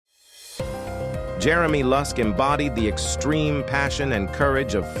Jeremy Lusk embodied the extreme passion and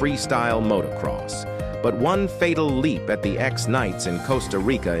courage of freestyle motocross. But one fatal leap at the X-Nights in Costa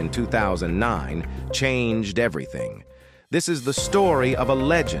Rica in 2009 changed everything. This is the story of a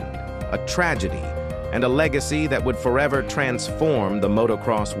legend, a tragedy, and a legacy that would forever transform the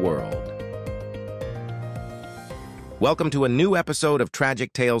motocross world. Welcome to a new episode of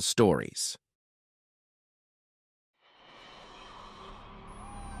Tragic Tales Stories.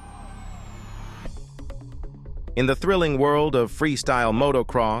 In the thrilling world of freestyle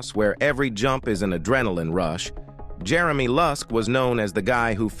motocross, where every jump is an adrenaline rush, Jeremy Lusk was known as the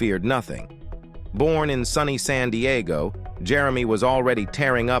guy who feared nothing. Born in sunny San Diego, Jeremy was already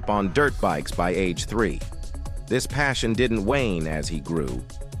tearing up on dirt bikes by age 3. This passion didn't wane as he grew.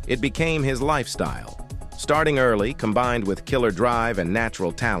 It became his lifestyle. Starting early, combined with killer drive and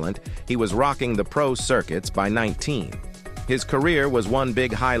natural talent, he was rocking the pro circuits by 19. His career was one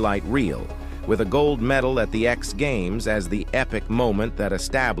big highlight reel, with a gold medal at the X Games as the epic moment that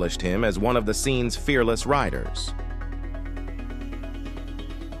established him as one of the scene's fearless riders.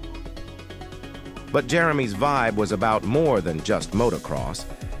 But Jeremy's vibe was about more than just motocross.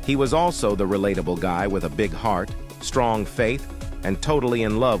 He was also the relatable guy with a big heart, strong faith, and totally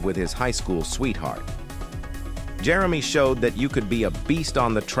in love with his high school sweetheart. Jeremy showed that you could be a beast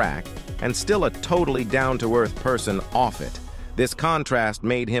on the track and still a totally down-to-earth person off it. This contrast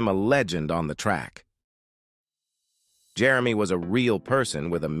made him a legend on the track. Jeremy was a real person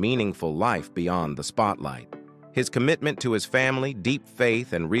with a meaningful life beyond the spotlight. His commitment to his family, deep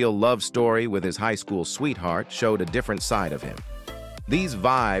faith, and real love story with his high school sweetheart showed a different side of him. These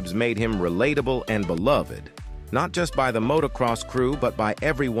vibes made him relatable and beloved, not just by the motocross crew, but by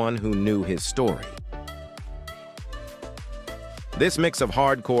everyone who knew his story. This mix of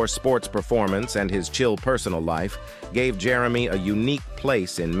hardcore sports performance and his chill personal life gave Jeremy a unique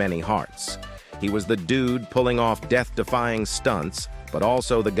place in many hearts. He was the dude pulling off death-defying stunts, but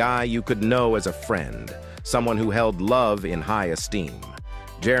also the guy you could know as a friend, someone who held love in high esteem.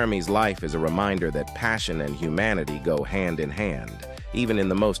 Jeremy's life is a reminder that passion and humanity go hand in hand, even in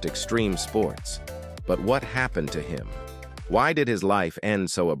the most extreme sports. But what happened to him? Why did his life end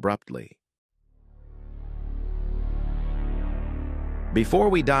so abruptly? Before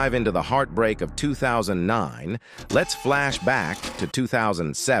we dive into the heartbreak of 2009, let's flash back to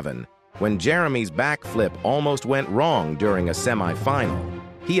 2007, when Jeremy's backflip almost went wrong during a semi-final.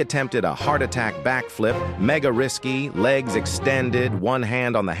 He attempted a heart attack backflip, mega risky, legs extended, one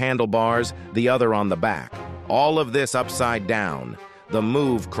hand on the handlebars, the other on the back. All of this upside down. The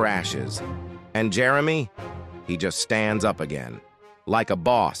move crashes. And Jeremy? He just stands up again, like a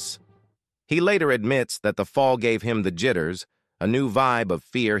boss. He later admits that the fall gave him the jitters, a new vibe of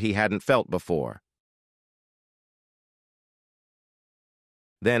fear he hadn't felt before.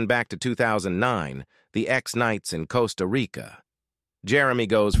 Then back to 2009, the X-Nights in Costa Rica. Jeremy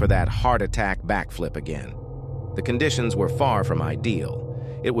goes for that heart attack backflip again. The conditions were far from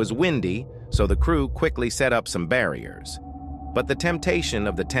ideal. It was windy, so the crew quickly set up some barriers. But the temptation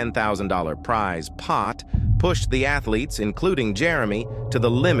of the $10,000 prize pot pushed the athletes, including Jeremy, to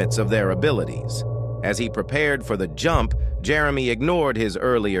the limits of their abilities. As he prepared for the jump, Jeremy ignored his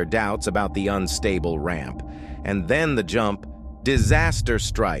earlier doubts about the unstable ramp. And then the jump, disaster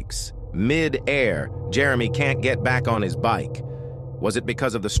strikes. Mid-air, Jeremy can't get back on his bike. Was it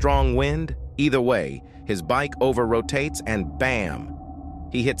because of the strong wind? Either way, his bike over-rotates and bam!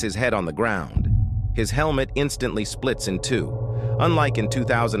 He hits his head on the ground. His helmet instantly splits in two. Unlike in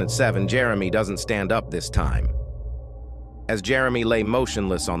 2007, Jeremy doesn't stand up this time. As Jeremy lay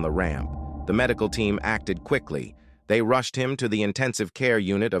motionless on the ramp, the medical team acted quickly. They rushed him to the intensive care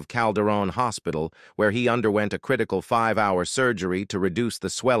unit of Calderon Hospital, where he underwent a critical 5-hour surgery to reduce the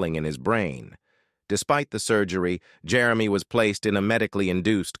swelling in his brain. Despite the surgery, Jeremy was placed in a medically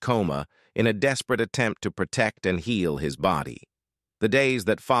induced coma in a desperate attempt to protect and heal his body. The days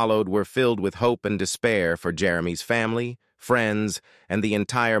that followed were filled with hope and despair for Jeremy's family, friends, and the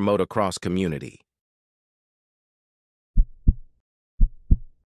entire motocross community.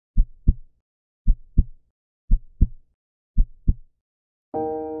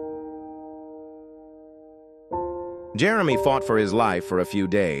 Jeremy fought for his life for a few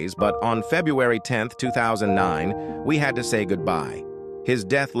days, but on February 10, 2009, we had to say goodbye. His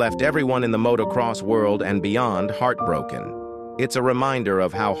death left everyone in the motocross world and beyond heartbroken. It's a reminder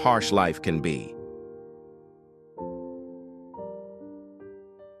of how harsh life can be.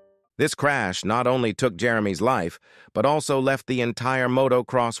 This crash not only took Jeremy's life, but also left the entire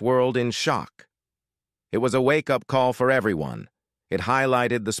motocross world in shock. It was a wake-up call for everyone. It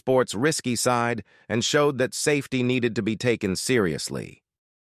highlighted the sport's risky side and showed that safety needed to be taken seriously.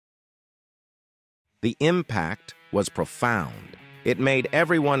 The impact was profound. It made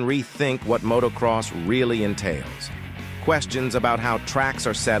everyone rethink what motocross really entails. Questions about how tracks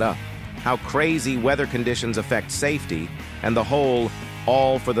are set up, how crazy weather conditions affect safety, and the whole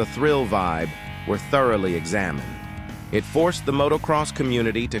all for the thrill vibe were thoroughly examined. It forced the motocross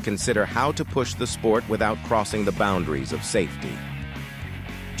community to consider how to push the sport without crossing the boundaries of safety.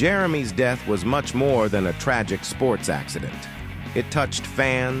 Jeremy's death was much more than a tragic sports accident. It touched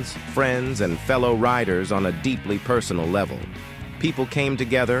fans, friends, and fellow riders on a deeply personal level. People came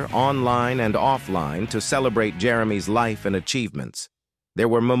together, online and offline, to celebrate Jeremy's life and achievements. There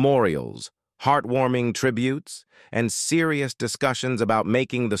were memorials, heartwarming tributes, and serious discussions about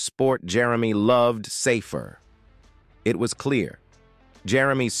making the sport Jeremy loved safer. It was clear.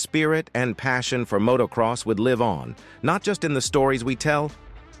 Jeremy's spirit and passion for motocross would live on, not just in the stories we tell,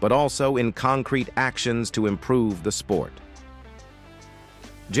 but also in concrete actions to improve the sport.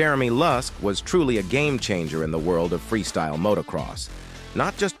 Jeremy Lusk was truly a game-changer in the world of freestyle motocross,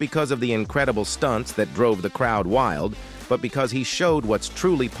 not just because of the incredible stunts that drove the crowd wild, but because he showed what's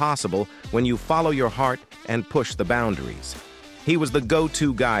truly possible when you follow your heart and push the boundaries. He was the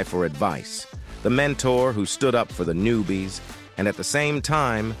go-to guy for advice, the mentor who stood up for the newbies, and at the same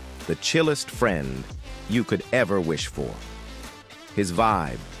time, the chillest friend you could ever wish for. His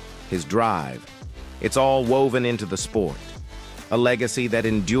vibe, his drive, it's all woven into the sport. A legacy that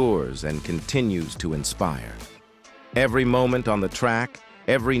endures and continues to inspire. Every moment on the track,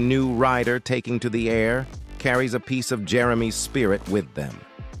 every new rider taking to the air, carries a piece of Jeremy's spirit with them.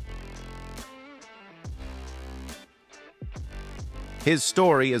 His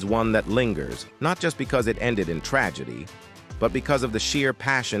story is one that lingers, not just because it ended in tragedy, but because of the sheer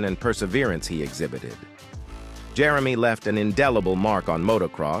passion and perseverance he exhibited. Jeremy left an indelible mark on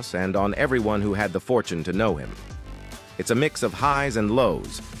motocross and on everyone who had the fortune to know him. It's a mix of highs and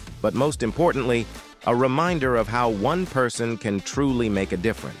lows, but most importantly, a reminder of how one person can truly make a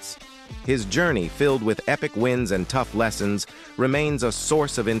difference. His journey, filled with epic wins and tough lessons, remains a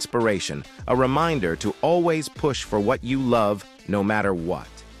source of inspiration, a reminder to always push for what you love, no matter what.